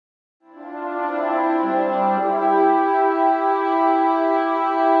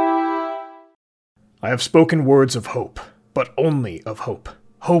have spoken words of hope, but only of hope.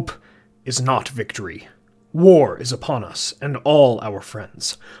 Hope is not victory. War is upon us and all our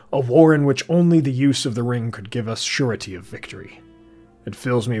friends, a war in which only the use of the ring could give us surety of victory. It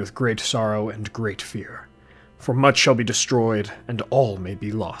fills me with great sorrow and great fear, for much shall be destroyed and all may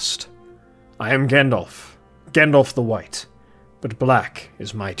be lost. I am Gandalf, Gandalf the White, but black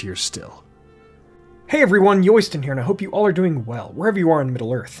is mightier still. Hey everyone, Yoiston here, and I hope you all are doing well, wherever you are in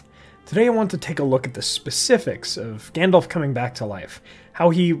Middle-earth. Today I want to take a look at the specifics of Gandalf coming back to life, how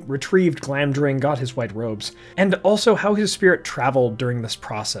he retrieved Glamdring, got his white robes, and also how his spirit traveled during this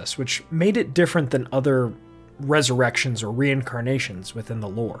process, which made it different than other resurrections or reincarnations within the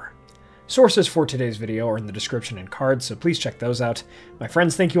lore. Sources for today's video are in the description and cards, so please check those out. My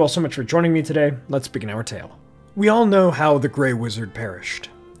friends, thank you all so much for joining me today. Let's begin our tale. We all know how the Grey Wizard perished.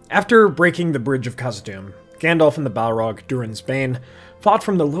 After breaking the Bridge of Khazad-dûm, Gandalf and the Balrog, Durin's Bane, fought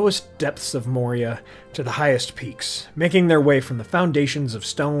from the lowest depths of Moria to the highest peaks, making their way from the foundations of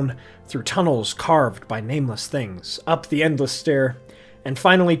stone, through tunnels carved by nameless things, up the endless stair, and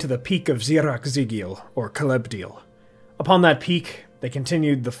finally to the peak of Zirak-Zigil, or Celebdil. Upon that peak, they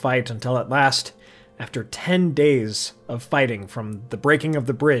continued the fight until at last, after 10 days of fighting from the breaking of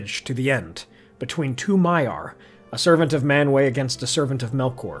the bridge to the end, between two Maiar, a servant of Manwë against a servant of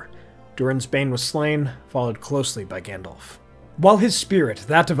Melkor, Durin's Bane was slain, followed closely by Gandalf. While his spirit,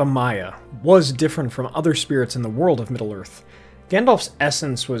 that of a Maia, was different from other spirits in the world of Middle-earth, Gandalf's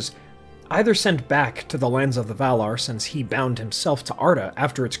essence was either sent back to the lands of the Valar since he bound himself to Arda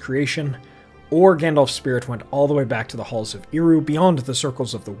after its creation, or Gandalf's spirit went all the way back to the halls of Eru beyond the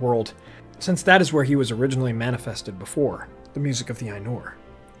circles of the world, since that is where he was originally manifested before, the music of the Ainur.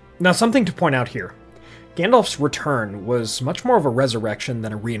 Now something to point out here. Gandalf's return was much more of a resurrection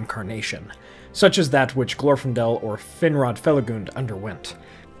than a reincarnation, such as that which Glorfindel or Finrod Felagund underwent,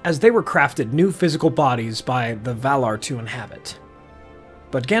 as they were crafted new physical bodies by the Valar to inhabit.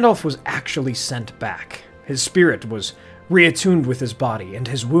 But Gandalf was actually sent back. His spirit was reattuned with his body, and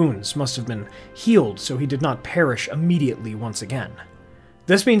his wounds must have been healed so he did not perish immediately once again.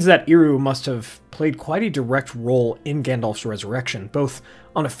 This means that Eru must have played quite a direct role in Gandalf's resurrection, both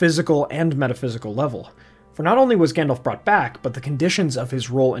on a physical and metaphysical level. For not only was Gandalf brought back, but the conditions of his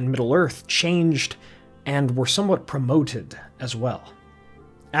role in Middle-earth changed and were somewhat promoted as well.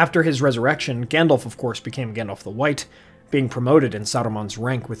 After his resurrection, Gandalf of course became Gandalf the White, being promoted in Saruman's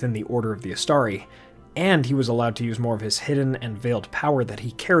rank within the Order of the Astari, and he was allowed to use more of his hidden and veiled power that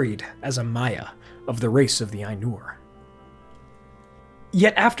he carried as a Maia of the race of the Ainur.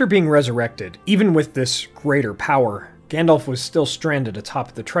 Yet after being resurrected, even with this greater power, Gandalf was still stranded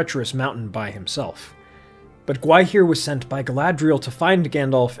atop the treacherous mountain by himself. But Gwaihir was sent by Galadriel to find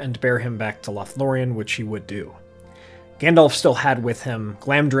Gandalf and bear him back to Lothlorien, which he would do. Gandalf still had with him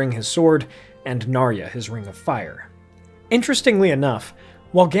Glamdring, his sword, and Narya, his ring of fire. Interestingly enough,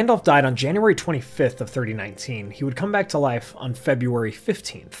 while Gandalf died on January 25th of 3019, he would come back to life on February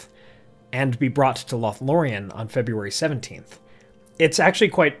 15th, and be brought to Lothlorien on February 17th. It's actually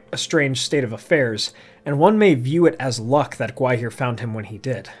quite a strange state of affairs, and one may view it as luck that Gwaihir found him when he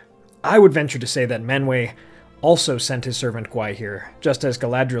did. I would venture to say that Manwë also sent his servant Gwaihir, just as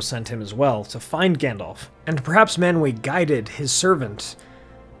Galadriel sent him as well, to find Gandalf, and perhaps Manwë guided his servant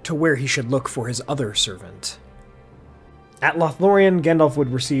to where he should look for his other servant. At Lothlorien, Gandalf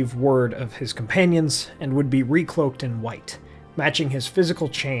would receive word of his companions, and would be recloaked in white, matching his physical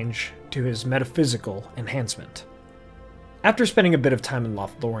change to his metaphysical enhancement. After spending a bit of time in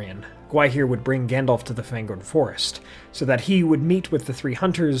Lothlorien, Gwaihir would bring Gandalf to the Fangorn Forest, so that he would meet with the three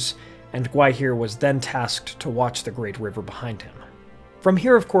hunters, and Gwaihir was then tasked to watch the great river behind him. From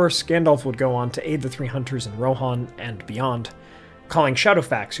here, of course, Gandalf would go on to aid the three hunters in Rohan and beyond, calling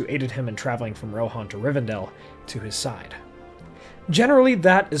Shadowfax, who aided him in traveling from Rohan to Rivendell, to his side. Generally,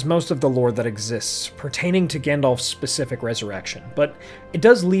 that is most of the lore that exists pertaining to Gandalf's specific resurrection, but it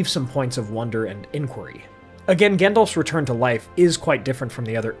does leave some points of wonder and inquiry. Again, Gandalf's return to life is quite different from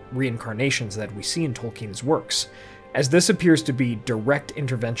the other reincarnations that we see in Tolkien's works, as this appears to be direct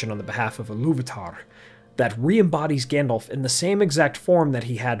intervention on the behalf of Ilúvatar that re-embodies Gandalf in the same exact form that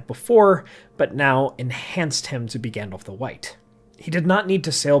he had before, but now enhanced him to be Gandalf the White. He did not need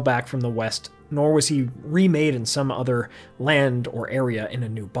to sail back from the west, nor was he remade in some other land or area in a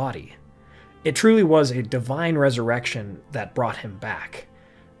new body. It truly was a divine resurrection that brought him back.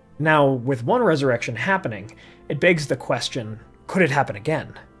 Now, with one resurrection happening, it begs the question, could it happen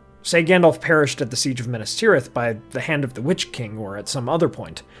again? Say Gandalf perished at the Siege of Minas Tirith by the hand of the Witch King or at some other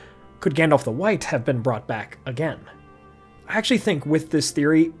point. Could Gandalf the White have been brought back again? I actually think with this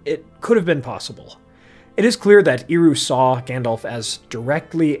theory, it could have been possible. It is clear that Eru saw Gandalf as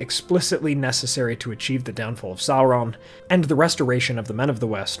directly, explicitly necessary to achieve the downfall of Sauron and the restoration of the Men of the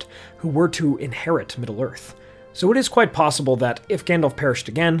West, who were to inherit Middle-earth. So it is quite possible that if Gandalf perished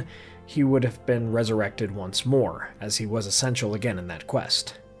again, he would have been resurrected once more, as he was essential again in that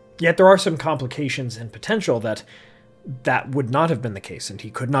quest. Yet there are some complications and potential that would not have been the case, and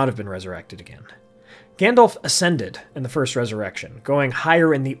he could not have been resurrected again. Gandalf ascended in the first resurrection, going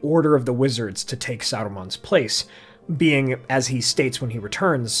higher in the order of the wizards to take Saruman's place, being, as he states when he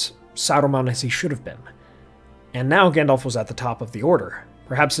returns, Saruman as he should have been. And now Gandalf was at the top of the order.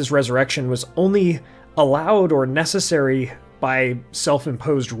 Perhaps his resurrection was only allowed or necessary by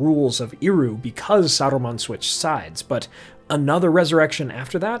self-imposed rules of Eru because Saruman switched sides, but another resurrection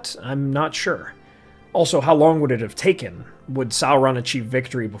after that? I'm not sure. Also, how long would it have taken? Would Sauron achieve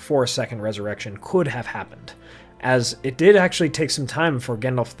victory before a second resurrection could have happened? As it did actually take some time for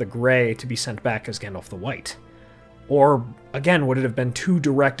Gandalf the Grey to be sent back as Gandalf the White. Or, again, would it have been too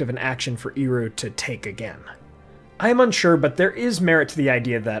direct of an action for Eru to take again? I am unsure, but there is merit to the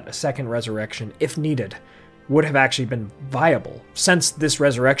idea that a second resurrection, if needed, would have actually been viable, since this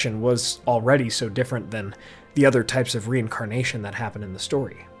resurrection was already so different than the other types of reincarnation that happen in the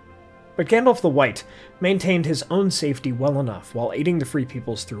story. But Gandalf the White maintained his own safety well enough while aiding the Free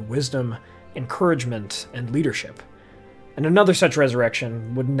Peoples through wisdom, encouragement, and leadership. And another such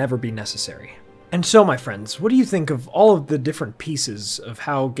resurrection would never be necessary. And so, my friends, what do you think of all of the different pieces of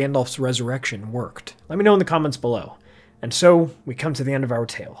how Gandalf's resurrection worked? Let me know in the comments below. And so, we come to the end of our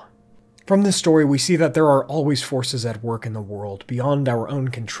tale. From this story, we see that there are always forces at work in the world beyond our own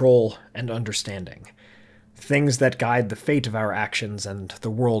control and understanding. Things that guide the fate of our actions and the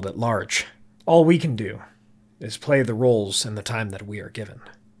world at large. All we can do is play the roles in the time that we are given.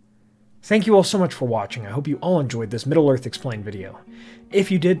 Thank you all so much for watching. I hope you all enjoyed this Middle-earth Explained video. If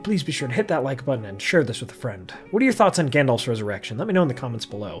you did, please be sure to hit that like button and share this with a friend. What are your thoughts on Gandalf's resurrection? Let me know in the comments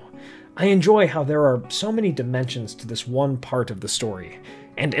below. I enjoy how there are so many dimensions to this one part of the story,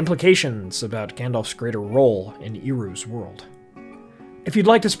 and implications about Gandalf's greater role in Eru's world. If you'd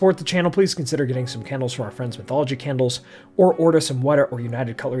like to support the channel, please consider getting some candles from our friends Mythologie Candles, or order some Weta or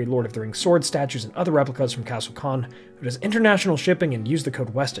United Cutlery Lord of the Rings sword statues and other replicas from Castle Kon, who does international shipping, and use the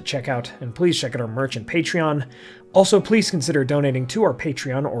code WEST at checkout, and please check out our merch and Patreon. Also, please consider donating to our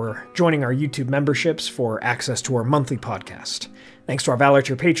Patreon or joining our YouTube memberships for access to our monthly podcast. Thanks to our Valor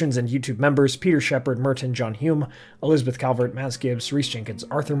Tier patrons and YouTube members, Peter Shepard, Merton, John Hume, Elizabeth Calvert, Maz Gibbs, Reese Jenkins,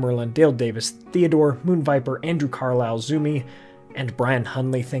 Arthur Merlin, Dale Davis, Theodore, Moon Viper, Andrew Carlisle, Zumi, and Brian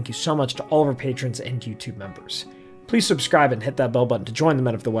Hunley. Thank you so much to all of our patrons and YouTube members. Please subscribe and hit that bell button to join the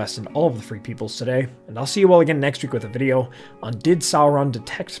Men of the West and all of the Free Peoples today, and I'll see you all again next week with a video on Did Sauron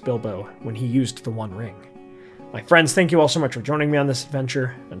Detect Bilbo when he used the One Ring? My friends, thank you all so much for joining me on this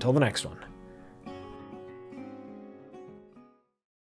adventure. Until the next one.